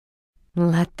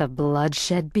Let the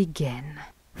bloodshed begin.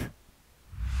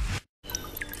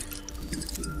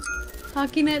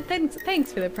 Hockeynet,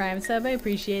 thanks for the Prime sub, I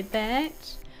appreciate that.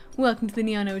 Welcome to the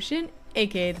Neon Ocean,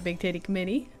 aka the Big Titty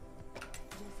Committee.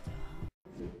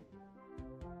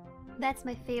 That's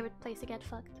my favorite place to get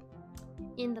fucked.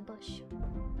 In the bush.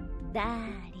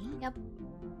 Daddy. Yep.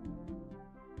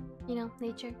 You know,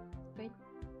 nature. Great.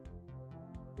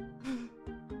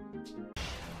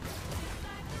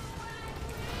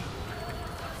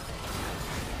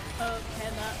 Oh,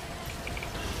 head up.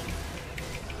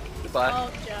 Goodbye.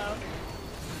 Oh, Joe.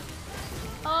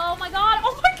 Oh my god!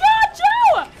 Oh my god,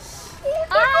 Joe! Oh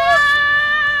my god!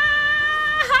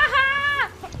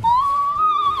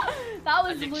 That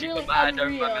was literally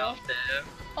unreal.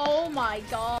 Oh my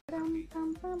god.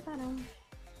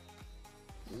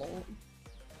 Lol.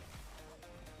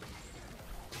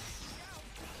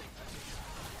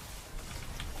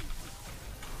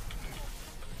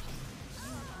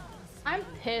 I'm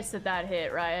pissed at that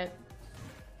hit, Riot.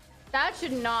 That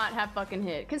should not have fucking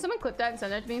hit. Can someone clip that and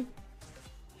send that to me?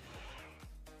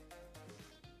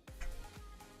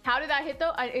 How did that hit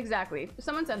though? Exactly.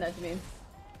 Someone send that to me.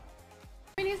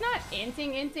 I mean, he's not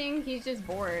inting, he's just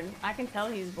bored. I can tell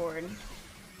he's bored.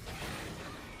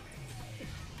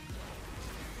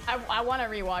 I want to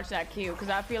rewatch that Q because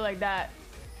I feel like that.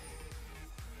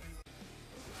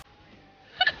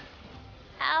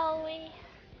 Owie.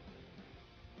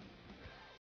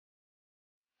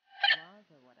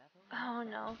 Oh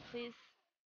no, please.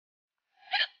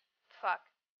 Fuck.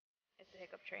 It's the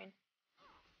hiccup train.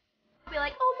 Be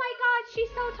like, oh my god, she's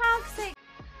so toxic.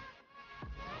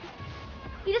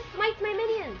 He just smites my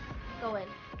minions. Go in.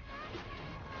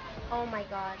 Oh my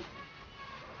god.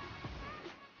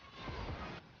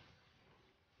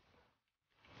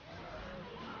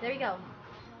 There we go.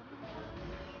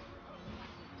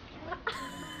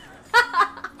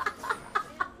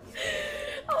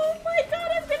 Oh my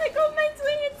god, I'm gonna go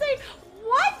mentally insane.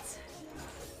 What?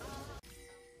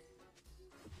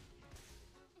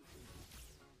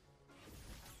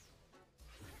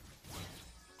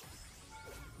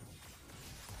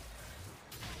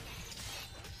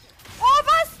 Oh,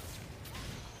 was?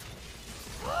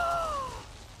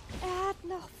 Hat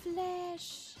noch Flash.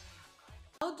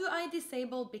 How do I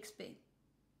disable Bixby?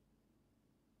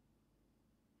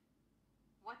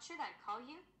 What should I call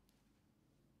you?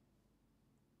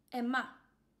 Emma.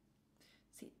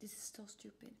 See, this is so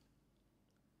stupid.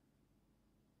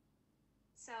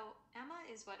 So, Emma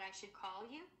is what I should call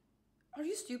you? Are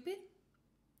you stupid?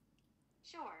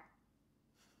 Sure.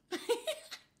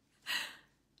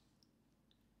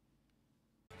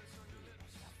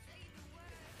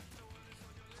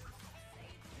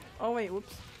 Oh wait,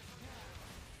 whoops.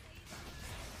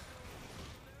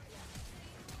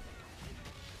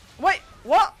 Wait,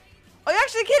 what? Are you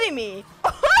actually kidding me?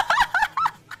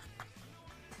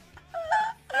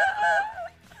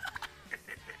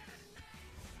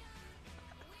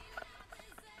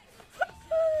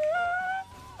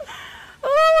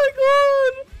 Oh my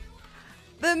god!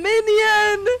 The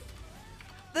minion!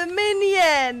 The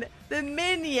minion! The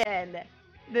minion!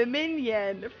 The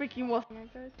minion! Freaking was.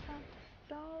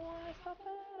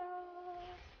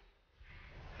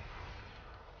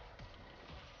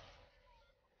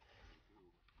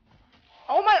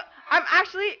 Oh my! I'm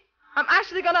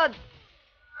actually gonna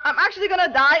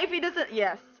die if he doesn't.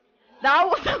 Yes, that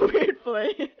was a weird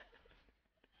play.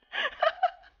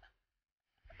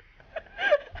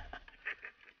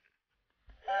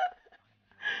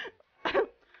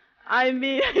 I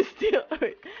mean, I still.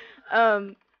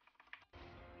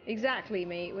 Exactly,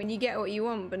 mate. When you get what you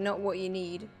want, but not what you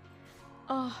need.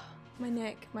 Oh, my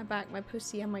neck, my back, my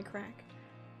pussy, and my crack.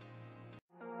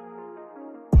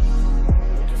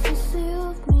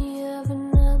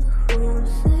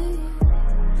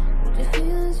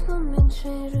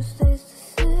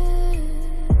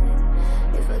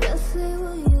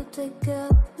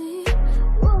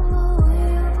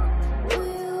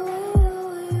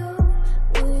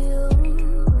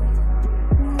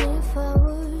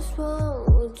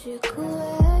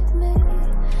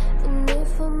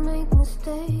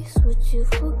 Would you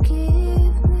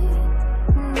forgive me?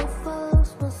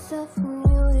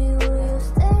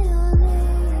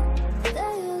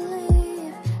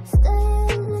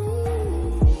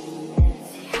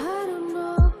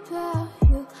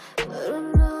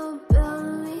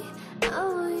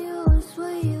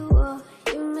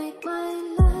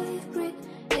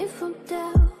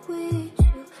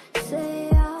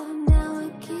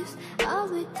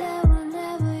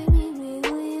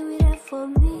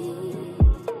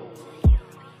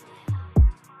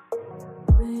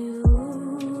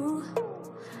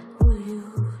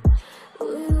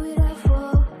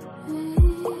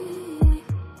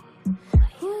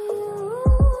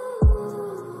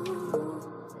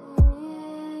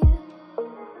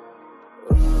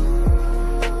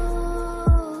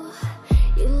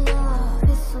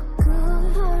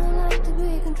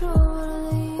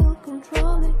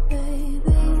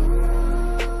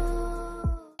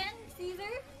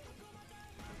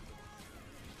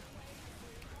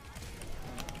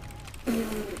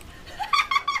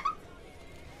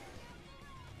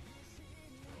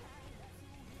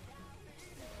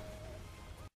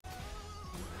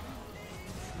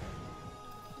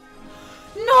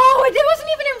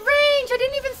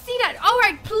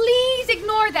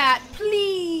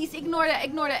 that,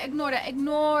 ignore that, ignore that,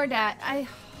 ignore that.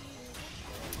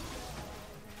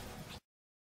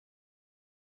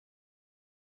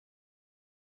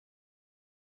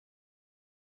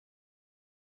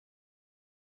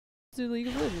 Do League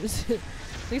of Legends. At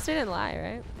least I didn't lie,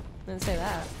 right? I didn't say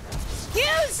that.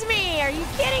 Excuse me! Are you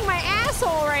kidding my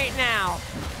asshole right now?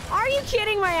 Are you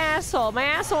kidding my asshole? My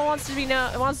asshole wants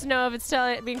to know if it's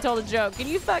being told a joke. Can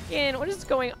you fucking, what is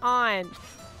going on?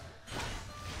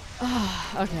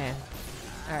 Oh, okay.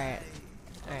 Alright.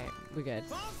 Alright, we're good.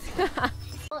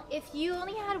 Well, if you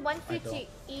only had one food to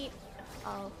eat,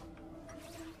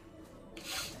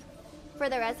 for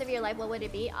the rest of your life, what would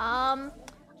it be?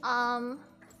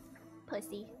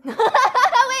 Pussy. wait.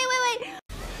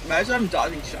 Imagine I'm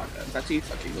dodging shotgun. That's how you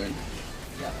fucking win.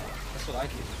 Yeah, that's what I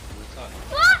do.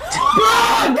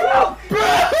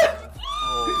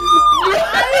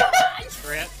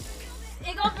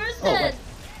 It got bursted!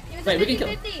 He was Wait, we can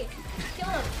 50-50. Kill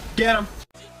him. Get him.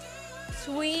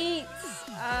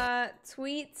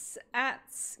 Tweets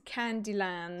at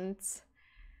Candyland.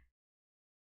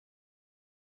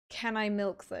 Can I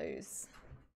milk those?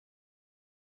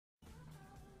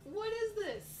 What is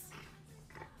this?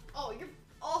 Oh, your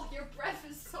breath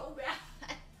is so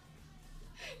bad.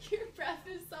 Your breath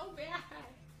is so bad.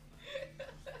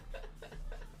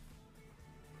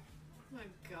 Oh my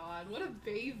god, what a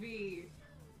baby.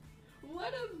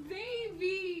 What a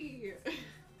baby.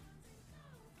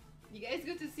 You guys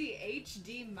get to see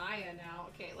HD Maya now.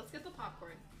 Okay, let's get the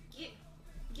popcorn.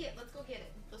 Let's go get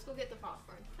it. Let's go get the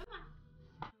popcorn. Come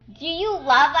on. Do you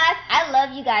love us? I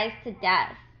love you guys to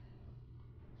death.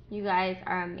 You guys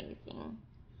are amazing.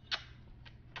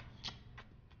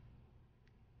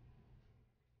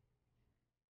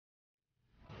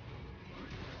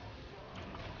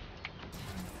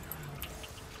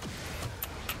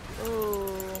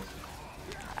 Ooh.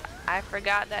 I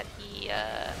forgot that he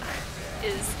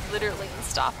is literally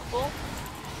unstoppable.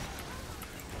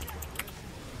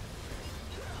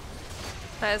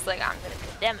 I was like, I'm gonna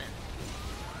condemn him.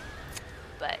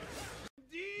 But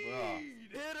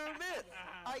Hit or miss.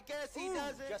 I guess he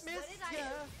doesn't miss ya.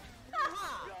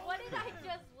 What did I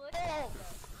just look at?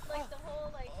 Like the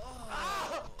whole like. Oh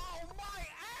my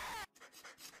ass!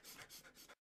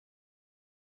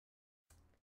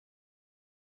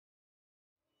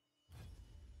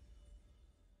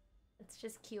 Let's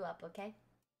just queue up, okay?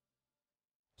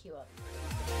 Queue up.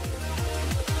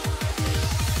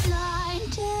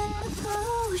 Blind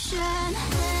devotion,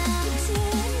 empty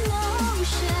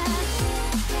motion.